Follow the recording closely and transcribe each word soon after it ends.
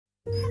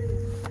Come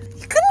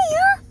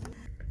here.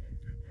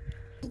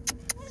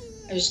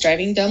 I was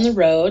driving down the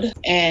road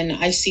and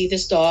I see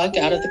this dog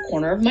out of the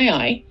corner of my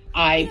eye.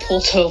 I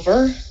pulled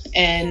over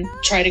and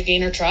tried to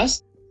gain her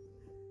trust.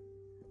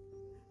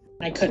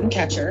 I couldn't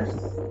catch her,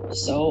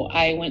 so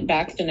I went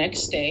back the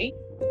next day.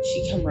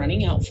 She came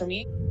running out for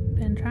me.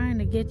 Been trying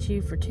to get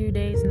you for 2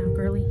 days now,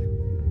 girly.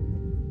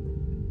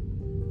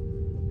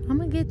 I'm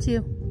gonna get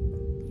you.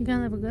 You're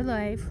gonna live a good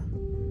life.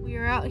 We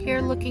are out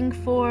here looking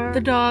for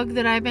the dog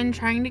that I've been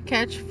trying to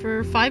catch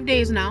for 5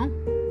 days now.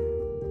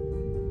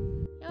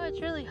 Oh,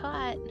 it's really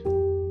hot.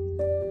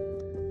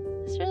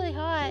 It's really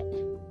hot.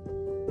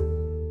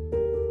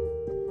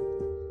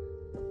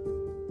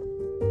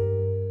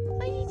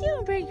 What are you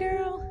doing, pretty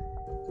girl?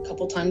 A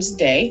couple times a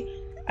day,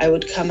 I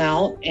would come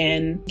out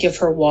and give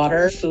her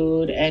water,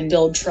 food, and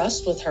build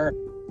trust with her.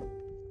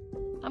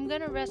 I'm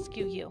gonna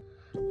rescue you.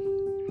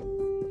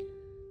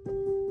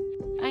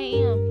 I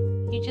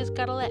am. You just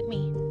gotta let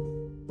me.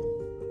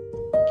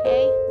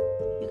 Okay?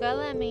 You gotta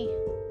let me.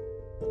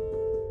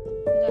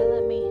 You gotta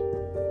let me.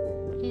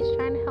 He's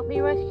trying to help me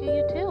rescue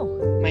you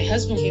too. My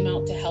husband came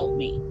out to help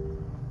me.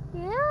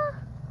 Yeah?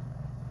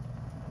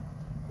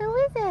 Who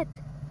is it?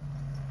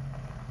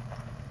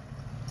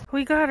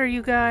 We got her,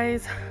 you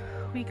guys.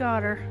 We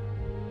got her.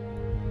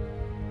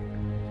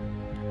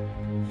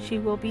 She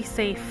will be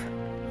safe.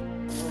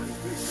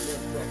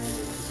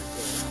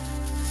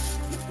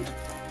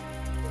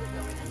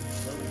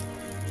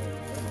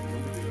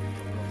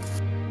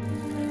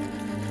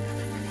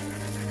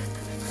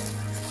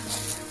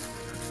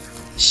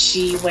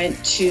 She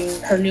went to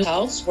her new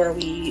house where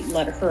we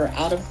let her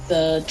out of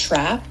the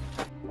trap.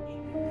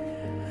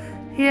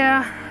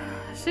 Yeah,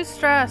 she's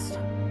stressed.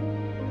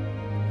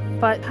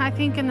 But I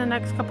think in the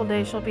next couple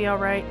days she'll be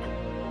alright.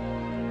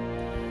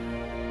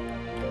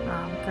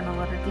 I'm gonna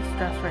let her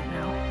de-stress right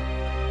now.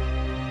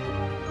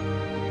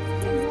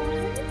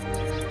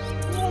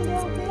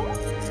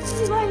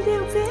 You want a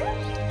little bit?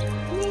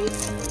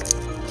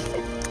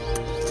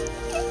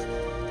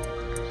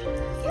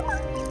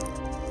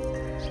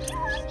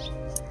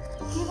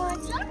 You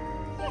want some?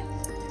 Here.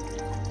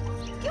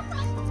 Come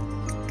on.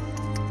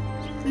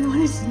 You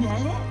want to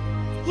smell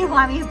it? You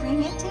want me to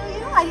bring it to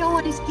you? I don't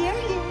want to scare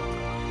you.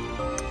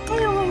 I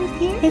don't want to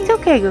scare you. It's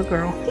okay, good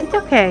girl. It's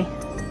okay.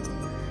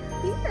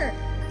 Here.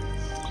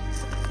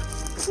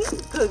 You're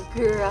a good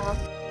girl.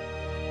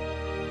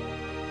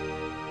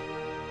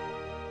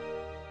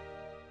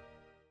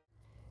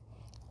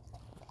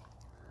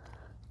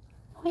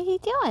 What are you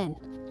doing?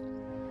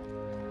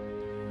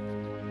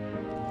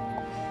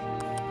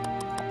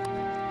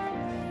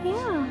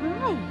 Yeah,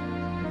 hi.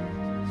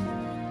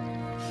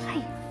 Hi.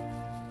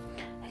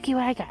 Look at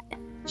what I got.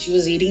 She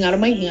was eating out of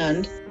my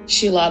hand.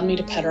 She allowed me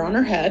to pet her on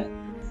her head.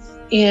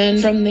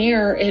 And from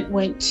there, it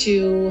went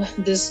to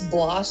this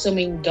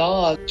blossoming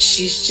dog.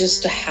 She's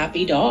just a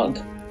happy dog.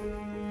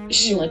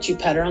 She lets you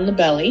pet her on the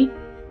belly.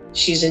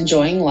 She's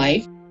enjoying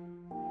life.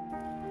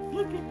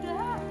 Look at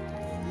that.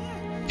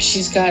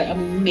 She's got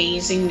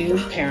amazing new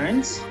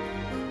parents.